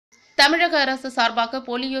தமிழக அரசு சார்பாக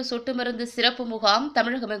போலியோ சொட்டு மருந்து சிறப்பு முகாம்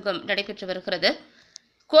தமிழகமெங்கும் நடைபெற்று வருகிறது.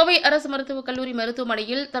 கோவை அரசு மருத்துவக் கல்லூரி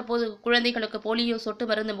மருத்துவமனையில் தற்போது குழந்தைகளுக்கு போலியோ சொட்டு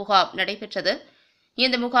மருந்து முகாம் நடைபெற்றது.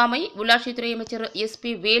 இந்த முகாமை உள்ளாட்சித்துறை அமைச்சர்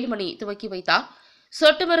SP வேலுமணி துவக்கி வைத்தார்.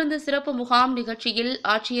 சொட்டு மருந்து சிறப்பு முகாம் நிகழ்ச்சியில்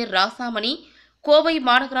ஆட்சியர் ராசாமணி, கோவை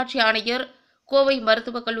மாநகராட்சி ஆணையர், கோவை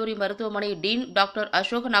மருத்துவக் கல்லூரி மருத்துவமனை டீன் டாக்டர்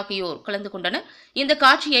அசோகன் ஆகியோர் கலந்து கொண்டனர். இந்த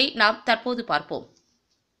காட்சியை நாம் தற்போது பார்ப்போம்.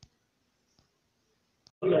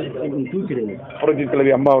 புரட்சித்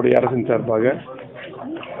தலைவி அம்மாவுடைய அரசின் சார்பாக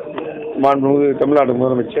மாண்புமிகு தமிழ்நாடு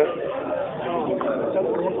முதலமைச்சர்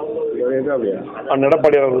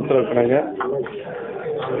எடப்பாடி அவர்கள் உத்தரவிட்டாங்க.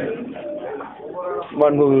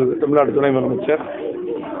 மாண்புமிகு தமிழ்நாடு துணை முதலமைச்சர்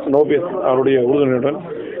OPS அவருடைய உறுதுணையுடன்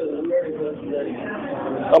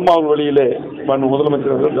அம்மாவின் வழியிலே மாண்பு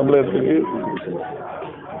முதலமைச்சர் அவர்கள் தமிழகத்திற்கு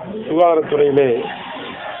சுகாதாரத்துறையிலே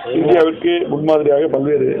இந்தியாவிற்கு முன்மாதிரியாக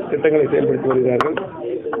பல்வேறு திட்டங்களை செயல்படுத்தி வருகிறார்கள்.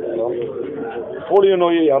 போலியோ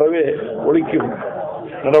நோயை அறவே ஒழிக்கும்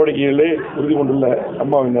நடவடிக்கைகளிலே உறுதி கொண்டுள்ள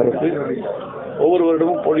அம்மாவின் அரசு ஒவ்வொரு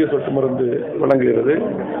வருடமும் போலியோ சொட்டு மருந்து வழங்குகிறது.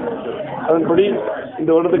 அதன்படி இந்த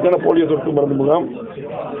வருடத்துக்கான போலியோ சொட்டு மருந்து முகாம்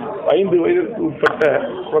 5 வயதிற்கு உட்பட்ட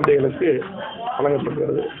குழந்தைகளுக்கு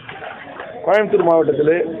வழங்கப்படுகிறது. கோயம்புத்தூர்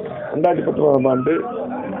மாவட்டத்திலே 2019ஆம் ஆண்டு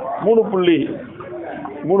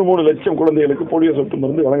 3.33 லட்சம் குழந்தைகளுக்கு போலியோ சொட்டு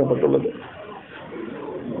மருந்து வழங்கப்பட்டுள்ளது.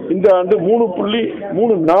 இந்த ஆண்டு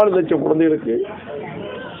 3.34 லட்சம் குழந்தைகளுக்கு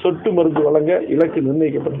சொட்டு மருந்து வழங்க இலக்கு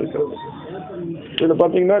நிர்ணயிக்கப்பட்டிருக்கிறது. இதில்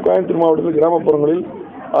பார்த்தீங்கன்னா கோயம்புத்தூர் மாவட்டத்தில் கிராமப்புறங்களில்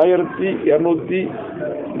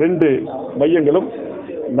 1202 மையங்களும்,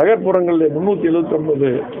 நகர்ப்புறங்களில்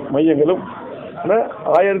 379 மையங்களும்,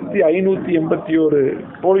 1581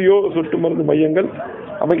 போலியோ சொட்டு மருந்து மையங்கள்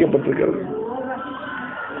அமைக்கப்பட்டிருக்கிறது.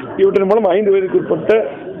 இவற்றின் மூலம் 5 வயதுக்கு உட்பட்ட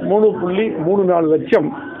 3.34 லட்சம்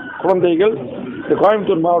குழந்தைகள் இந்த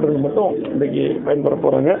கோயம்புத்தூர் மாவட்டத்தில் மட்டும் இன்றைக்கு பயன்பெற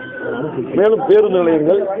போகிறாங்க. மேலும் பேருந்து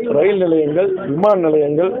நிலையங்கள், ரயில் நிலையங்கள், விமான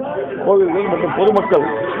நிலையங்கள், கோவில்கள் மற்றும் பொதுமக்கள்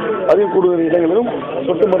அதிகக்கூடிய இடங்களிலும்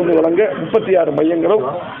சொட்டு மருந்து வழங்க 36 மையங்களும்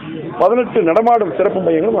 18 நடமாடும் சிறப்பு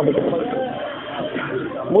மையங்களும் அமைக்கப்பட்டிருக்கிறது.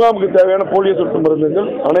 முகாமுக்கு தேவையான போலியோ சொட்டு மருந்துகள்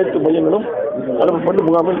அனைத்து மையங்களும் அனுப்பப்பட்டு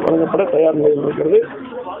முகாமில் வழங்கப்பட தயார் நிலையில் இருக்கிறது.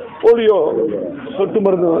 போலியோ சொட்டு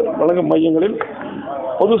மருந்து வழங்கும் மையங்களில்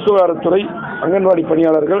பொது சுகாதாரத்துறை, அங்கன்வாடி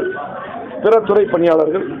பணியாளர்கள், பிற துறை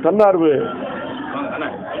பணியாளர்கள், தன்னார்வ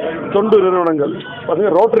தொண்டு நிறுவனங்கள்,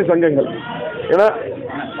 ரோட்டரி சங்கங்கள் என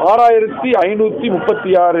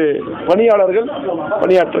 6536 பணியாளர்கள்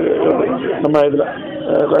பணியாற்றுகிறது. நம்ம இதில்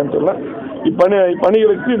கோயம்புத்தூரில்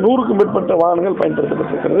இப்பணிகளுக்கு 100க்கும் மேற்பட்ட வாகனங்கள்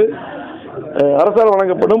பயன்படுத்தப்பட்டிருக்கிறது. அரசால்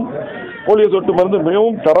வழங்கப்படும் போலியோ சொட்டு மருந்து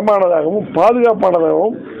மிகவும் தரமானதாகவும்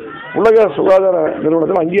பாதுகாப்பானதாகவும் உலக சுகாதார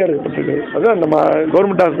நிறுவனத்தில் அங்கீகரிக்கப்பட்டிருக்கிறது. அதுதான் நம்ம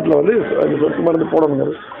கவர்மெண்ட் ஹாஸ்பிட்டலில் வந்து சொட்டு மருந்து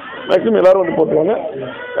போடணுங்கிறது. மேக்ஸிமம் எல்லாரும் வந்து போட்டுருவாங்க.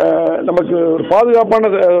 நமக்கு ஒரு பாதுகாப்பான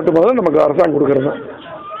சொட்டு மருந்து நமக்கு அரசாங்கம் கொடுக்கறது தான்.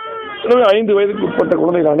 எனவே 5 வயதுக்கு உட்பட்ட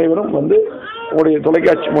குழந்தைகள் அனைவரும் வந்து உங்களுடைய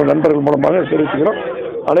தொலைக்காட்சி நண்பர்கள் மூலமாக தெரிவிச்சுக்கிறோம்.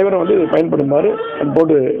 அனைவரும் வந்து இதை பயன்படுமாறு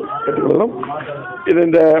அன்போடு கேட்டுக்கொள்கிறோம்.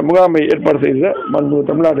 இந்த முகாமை ஏற்பாடு செய்த மாண்புமிகு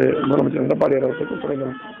தமிழ்நாடு முதலமைச்சர் எடப்பாடி அவர்களுக்கு துணை